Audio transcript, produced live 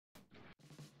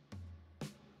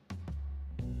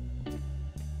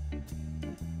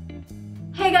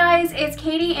guys, it's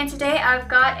Katie and today I've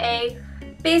got a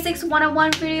Basics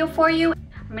 101 video for you.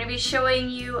 I'm going to be showing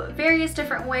you various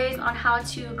different ways on how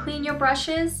to clean your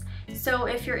brushes. So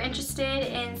if you're interested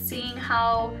in seeing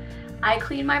how I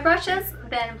clean my brushes,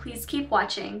 then please keep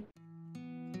watching.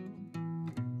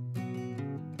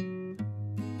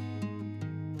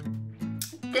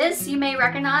 This you may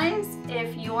recognize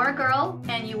if you're a girl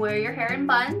and you wear your hair in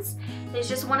buns. It's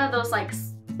just one of those like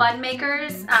bun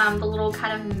makers, the little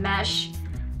kind of mesh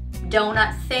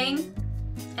donut thing.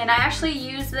 And I actually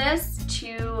use this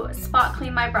to spot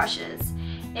clean my brushes.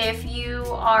 If you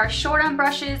are short on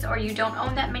brushes or you don't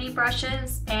own that many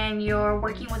brushes and you're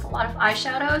working with a lot of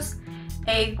eyeshadows,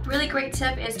 a really great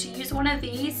tip is to use one of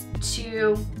these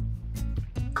to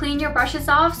clean your brushes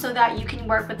off so that you can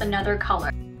work with another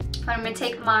color. I'm going to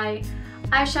take my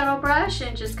eyeshadow brush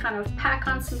and just kind of pack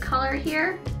on some color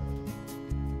here.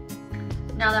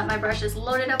 Now that my brush is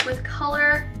loaded up with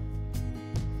color,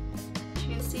 as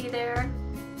you can see there.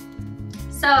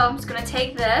 So I'm just going to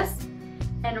take this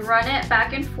and run it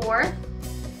back and forth.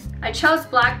 I chose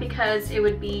black because it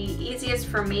would be easiest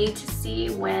for me to see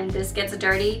when this gets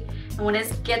dirty. And when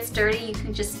it gets dirty, you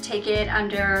can just take it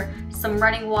under some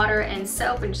running water and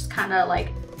soap and just kind of like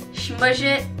smush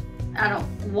it. I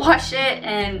don't wash it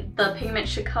and the pigment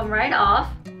should come right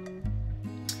off.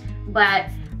 But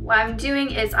what I'm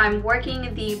doing is I'm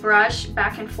working the brush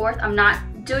back and forth. I'm not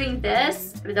doing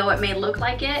this, though it may look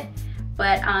like it,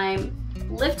 but I'm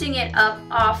lifting it up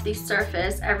off the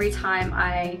surface every time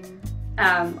I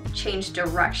change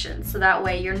direction. So that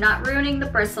way you're not ruining the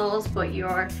bristles, but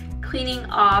you're cleaning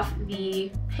off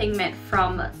the pigment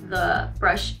from the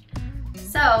brush.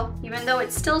 So even though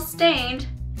it's still stained,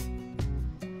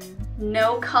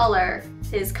 no color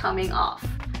is coming off.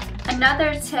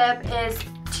 Another tip is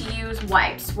to use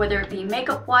wipes, whether it be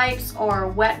makeup wipes or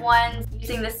wet ones.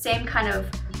 Using the same kind of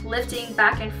lifting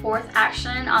back and forth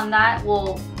action on that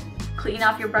will clean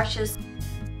off your brushes.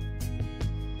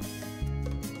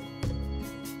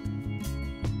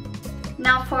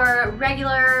 Now for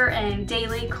regular and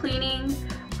daily cleaning,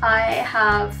 I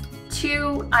have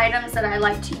two items that I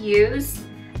like to use.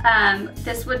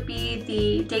 This would be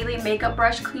the Daily Makeup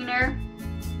Brush Cleaner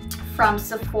from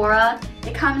Sephora.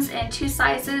 It comes in two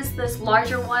sizes, this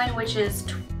larger one which is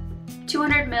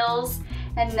 200 mils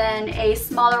and then a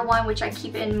smaller one which I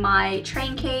keep in my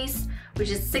train case which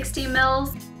is 60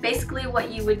 mils. Basically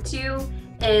what you would do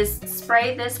is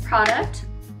spray this product.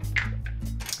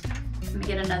 Let me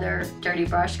get another dirty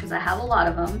brush because I have a lot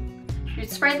of them. You'd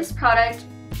spray this product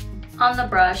on the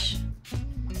brush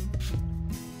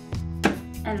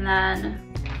and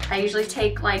then I usually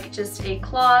take like just a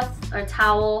cloth or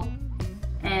towel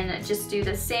and just do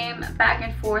the same back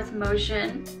and forth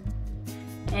motion,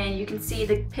 and you can see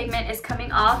the pigment is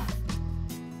coming off.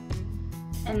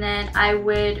 And then I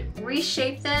would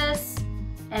reshape this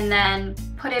and then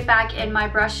put it back in my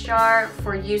brush jar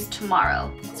for use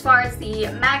tomorrow. As far as the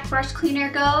MAC brush cleaner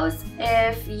goes,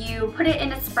 if you put it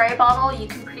in a spray bottle, you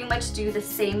can pretty much do the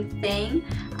same thing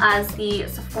as the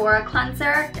Sephora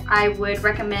cleanser. I would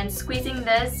recommend squeezing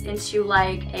this into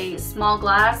like a small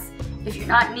glass. If you're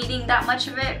not needing that much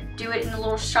of it, do it in a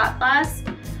little shot glass.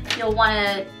 You'll want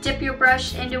to dip your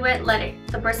brush into it, let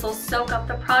the bristles soak up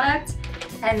the product,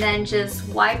 and then just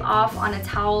wipe off on a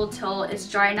towel till it's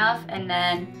dry enough and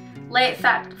then lay it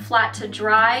flat to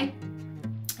dry,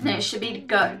 and then it should be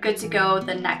good to go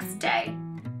the next day.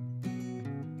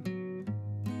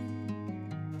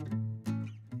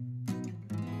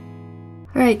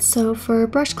 Alright, so for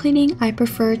brush cleaning, I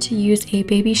prefer to use a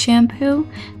baby shampoo.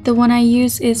 The one I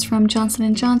use is from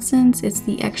Johnson & Johnson's. It's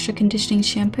the Extra Conditioning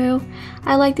Shampoo.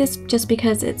 I like this just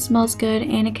because it smells good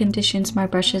and it conditions my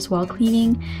brushes while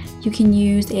cleaning. You can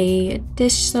use a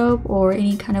dish soap or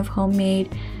any kind of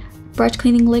homemade brush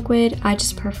cleaning liquid. I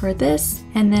just prefer this.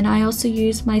 And then I also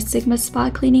use my Sigma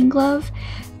spot cleaning glove.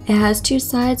 It has two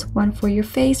sides, one for your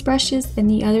face brushes and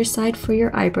the other side for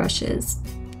your eye brushes.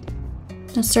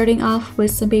 Now starting off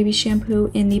with some baby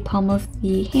shampoo in the palm of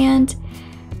the hand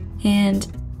and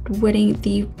wetting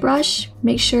the brush.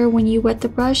 Make sure when you wet the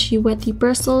brush, you wet the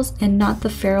bristles and not the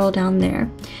ferrule down there.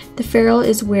 The ferrule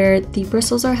is where the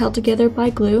bristles are held together by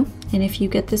glue, and if you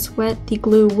get this wet, the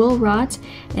glue will rot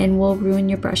and will ruin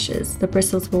your brushes. The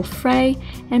bristles will fray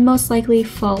and most likely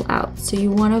fall out, so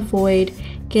you want to avoid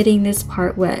getting this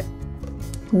part wet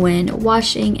when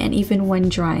washing and even when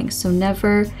drying. So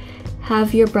never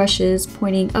have your brushes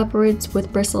pointing upwards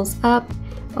with bristles up.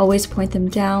 Always point them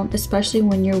down, especially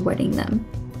when you're wetting them.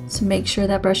 So make sure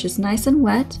that brush is nice and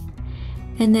wet,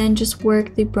 and then just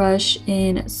work the brush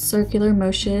in circular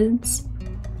motions,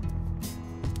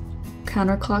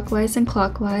 counterclockwise and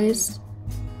clockwise,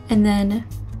 and then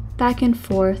back and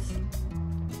forth.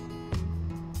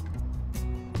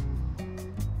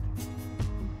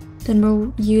 Then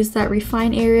we'll use that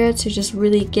refine area to just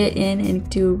really get in and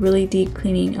do really deep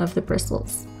cleaning of the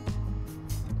bristles.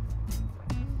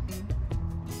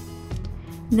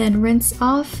 Then rinse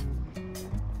off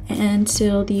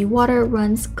until the water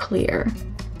runs clear.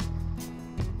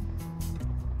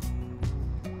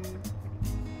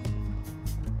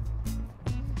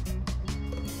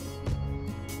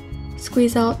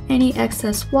 Squeeze out any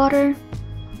excess water.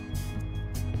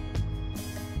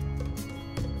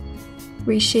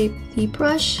 Reshape the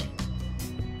brush.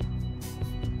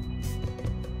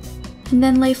 And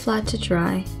then lay flat to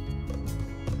dry.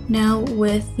 Now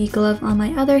with the glove on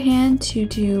my other hand to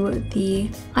do the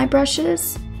eye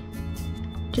brushes.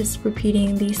 Just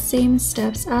repeating the same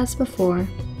steps as before.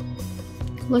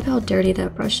 Look how dirty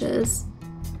that brush is.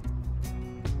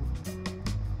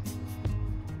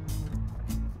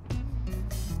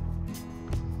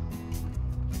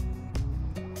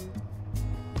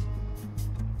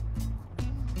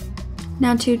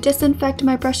 Now to disinfect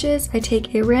my brushes, I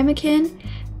take a ramekin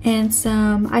and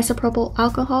some isopropyl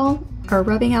alcohol or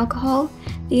rubbing alcohol.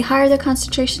 The higher the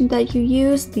concentration that you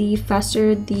use, the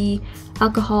faster the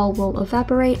alcohol will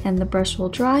evaporate and the brush will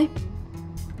dry.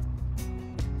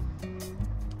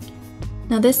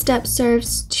 Now this step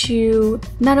serves to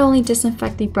not only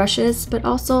disinfect the brushes, but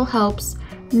also helps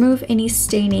remove any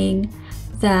staining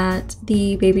that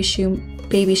the baby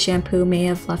shampoo may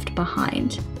have left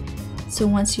behind. So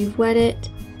once you've wet it,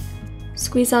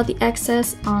 squeeze out the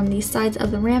excess on the sides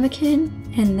of the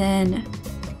ramekin and then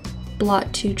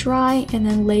blot to dry and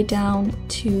then lay down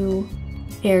to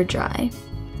air dry.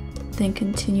 Then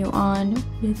continue on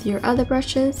with your other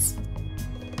brushes.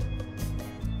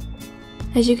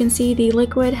 As you can see, the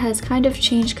liquid has kind of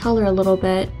changed color a little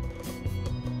bit.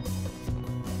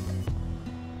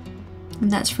 And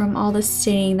that's from all the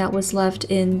staining that was left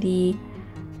in the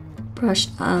brush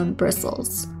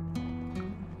bristles.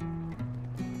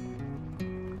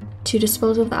 To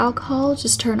dispose of the alcohol,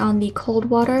 just turn on the cold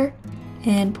water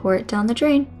and pour it down the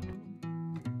drain.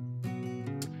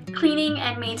 Cleaning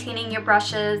and maintaining your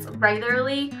brushes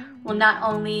regularly will not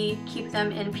only keep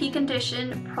them in peak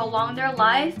condition, prolong their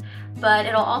life, but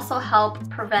it'll also help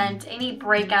prevent any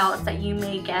breakouts that you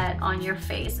may get on your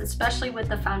face, especially with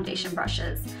the foundation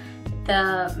brushes.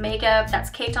 The makeup that's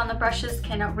caked on the brushes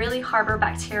can really harbor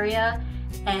bacteria,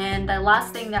 and the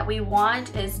last thing that we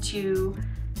want is to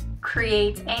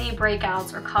create any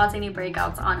breakouts or cause any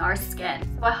breakouts on our skin.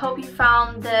 So I hope you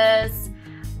found this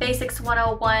Basics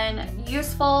 101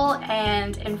 useful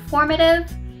and informative.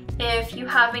 If you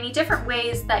have any different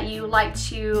ways that you like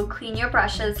to clean your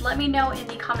brushes, let me know in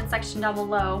the comment section down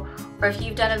below, or if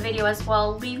you've done a video as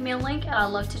well, leave me a link and I'd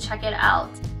love to check it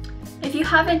out. If you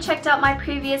haven't checked out my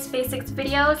previous basics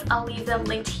videos, I'll leave them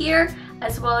linked here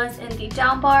as well as in the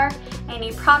down bar.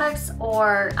 Any products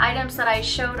or items that I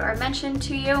showed or mentioned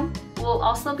to you will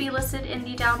also be listed in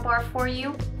the down bar for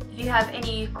you. If you have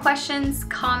any questions,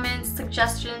 comments,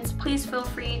 suggestions, please feel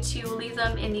free to leave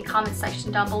them in the comment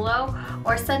section down below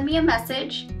or send me a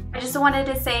message. I just wanted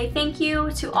to say thank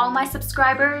you to all my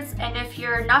subscribers, and if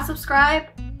you're not subscribed,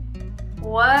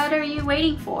 what are you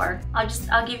waiting for?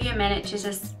 I'll give you a minute to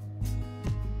just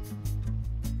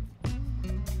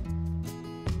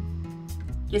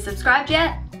You subscribed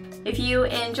yet? If you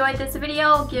enjoyed this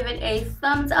video, give it a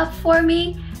thumbs up for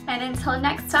me, and until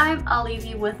next time, I'll leave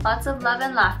you with lots of love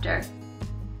and laughter.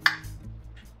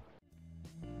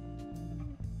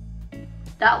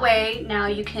 That way, now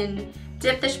you can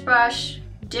dip this brush,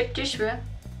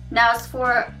 now it's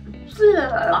for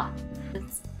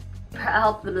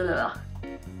help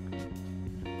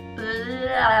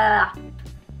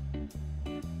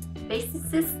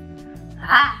basis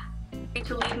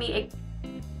to leave me a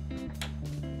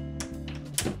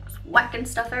whacking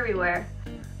stuff everywhere.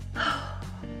 I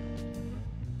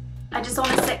just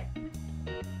want to say